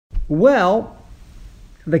Well,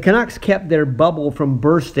 the Canucks kept their bubble from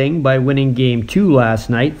bursting by winning Game 2 last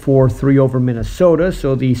night, 4-3 over Minnesota,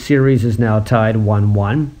 so the series is now tied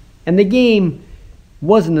 1-1. And the game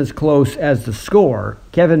wasn't as close as the score.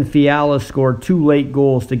 Kevin Fiala scored 2 late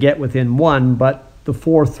goals to get within 1, but the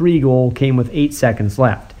 4-3 goal came with 8 seconds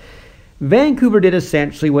left. Vancouver did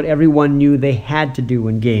essentially what everyone knew they had to do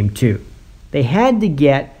in Game 2. They had to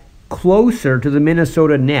get closer to the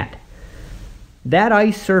Minnesota net. That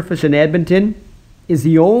ice surface in Edmonton is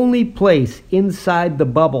the only place inside the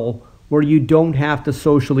bubble where you don't have to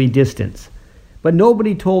socially distance. But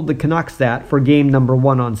nobody told the Canucks that for game number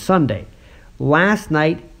 1 on Sunday. Last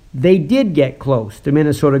night, they did get close to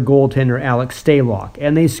Minnesota goaltender Alex Stalock,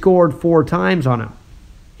 and they scored 4 times on him,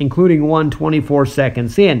 including one 24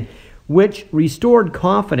 seconds in, which restored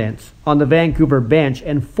confidence on the Vancouver bench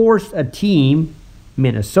and forced a team,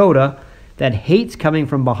 Minnesota, that hates coming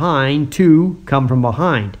from behind to come from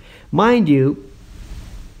behind. Mind you,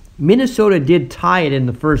 Minnesota did tie it in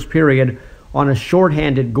the first period on a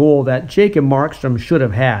shorthanded goal that Jacob Markstrom should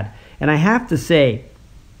have had. And I have to say,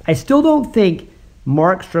 I still don't think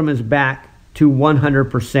Markstrom is back to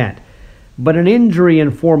 100%. But an injury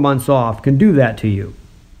and 4 months off can do that to you.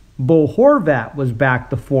 Bo Horvat was back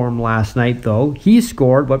to form last night, though. He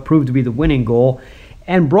scored what proved to be the winning goal.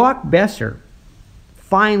 And Brock Besser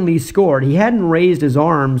finally scored. He hadn't raised his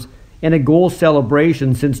arms in a goal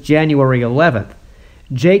celebration since January 11th.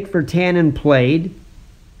 Jake Virtanen played,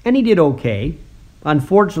 and he did okay.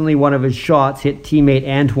 Unfortunately, one of his shots hit teammate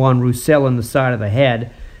Antoine Roussel in the side of the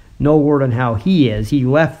head. No word on how he is. He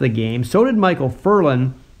left the game. So did Michael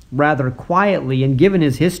Furlan, rather quietly, and given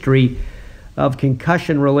his history of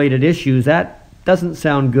concussion-related issues, that doesn't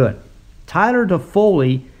sound good. Tyler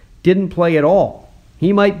Toffoli didn't play at all.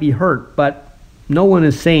 He might be hurt, but no one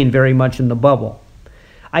is saying very much in the bubble.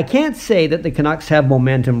 I can't say that the Canucks have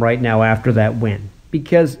momentum right now after that win,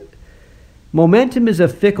 because momentum is a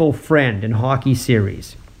fickle friend in hockey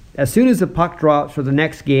series. As soon as the puck drops for the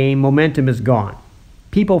next game, momentum is gone.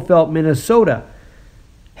 People felt Minnesota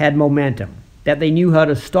had momentum, that they knew how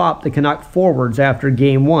to stop the Canuck forwards after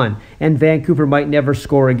Game 1, and Vancouver might never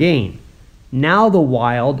score again. Now the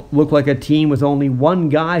Wild look like a team with only one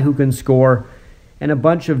guy who can score and a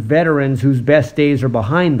bunch of veterans whose best days are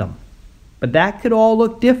behind them. But that could all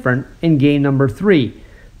look different in Game number 3.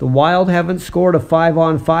 The Wild haven't scored a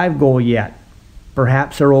 5-on-5 goal yet.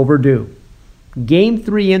 Perhaps they're overdue. Game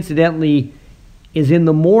 3, incidentally, is in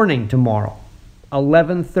the morning tomorrow,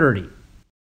 11:30.